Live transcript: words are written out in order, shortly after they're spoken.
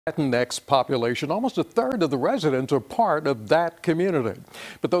Latinx population, almost a third of the residents are part of that community.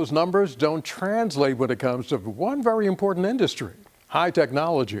 But those numbers don't translate when it comes to one very important industry, high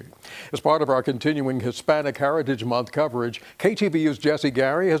technology. As part of our continuing Hispanic Heritage Month coverage, KTVU's Jesse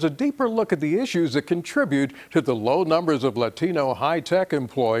Gary has a deeper look at the issues that contribute to the low numbers of Latino high-tech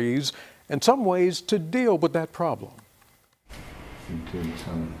employees and some ways to deal with that problem.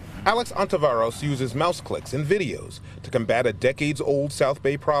 Alex Ontiveros uses mouse clicks and videos to combat a decades-old South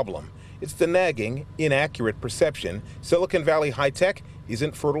Bay problem. It's the nagging, inaccurate perception Silicon Valley high-tech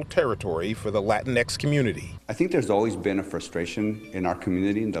isn't fertile territory for the Latinx community. I think there's always been a frustration in our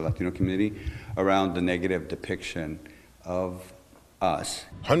community, in the Latino community, around the negative depiction of us.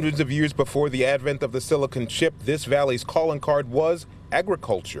 Hundreds of years before the advent of the silicon chip, this valley's calling card was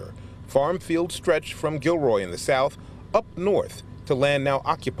agriculture. Farm fields stretched from Gilroy in the south up north to land now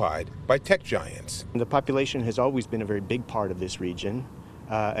occupied by tech giants. The population has always been a very big part of this region,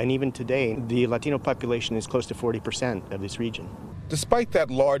 and even today, the Latino population is close to 40% of this region. Despite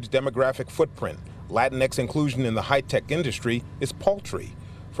that large demographic footprint, Latinx inclusion in the high-tech industry is paltry,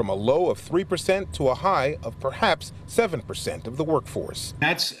 from a low of 3% to a high of perhaps 7% of the workforce.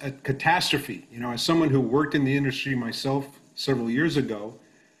 That's a catastrophe. You know, as someone who worked in the industry myself several years ago,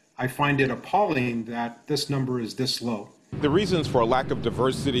 I find it appalling that this number is this low. The reasons for a lack of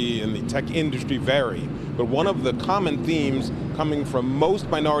diversity in the tech industry vary, but one of the common themes coming from most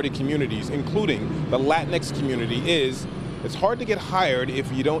minority communities, including the Latinx community, is it's hard to get hired if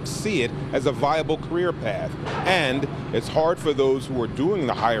you don't see it as a viable career path. And it's hard for those who are doing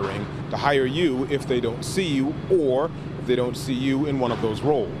the hiring to hire you if they don't see you or if they don't see you in one of those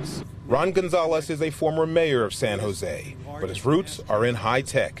roles. Ron Gonzalez is a former mayor of San Jose, but his roots are in high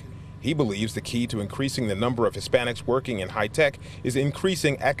tech. He believes the key to increasing the number of Hispanics working in high tech is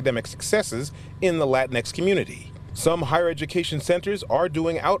increasing academic successes in the Latinx community. Some higher education centers are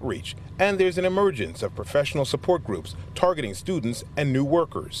doing outreach, and there's an emergence of professional support groups targeting students and new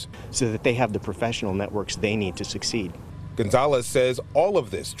workers, so that they have the professional networks they need to succeed. Gonzalez says all of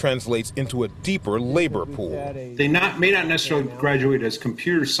this translates into a deeper labor pool. They may not necessarily graduate as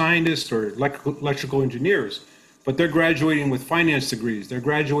computer scientists or electrical engineers, but they're graduating with finance degrees, they're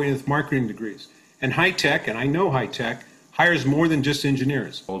graduating with marketing degrees. And high tech, and I know high tech, hires more than just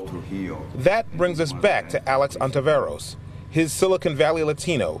engineers. That brings us back to Alex Ontiveros. His Silicon Valley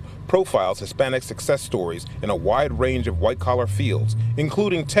Latino profiles Hispanic success stories in a wide range of white-collar fields,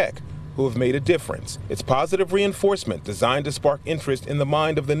 including tech, who have made a difference. It's positive reinforcement designed to spark interest in the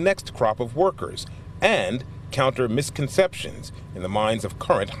mind of the next crop of workers and counter misconceptions in the minds of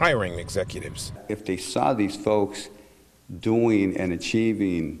current hiring executives. If they saw these folks doing and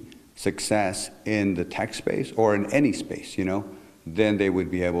achieving success in the tech space or in any space, then they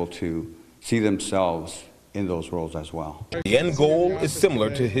would be able to see themselves in those roles as well. The end goal is similar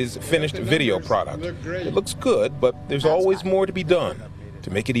to his finished video product. It looks good, but there's always more to be done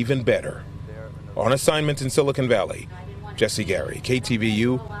to make it even better. On assignment in Silicon Valley, Jesse Gary,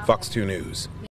 KTVU, Fox 2 News.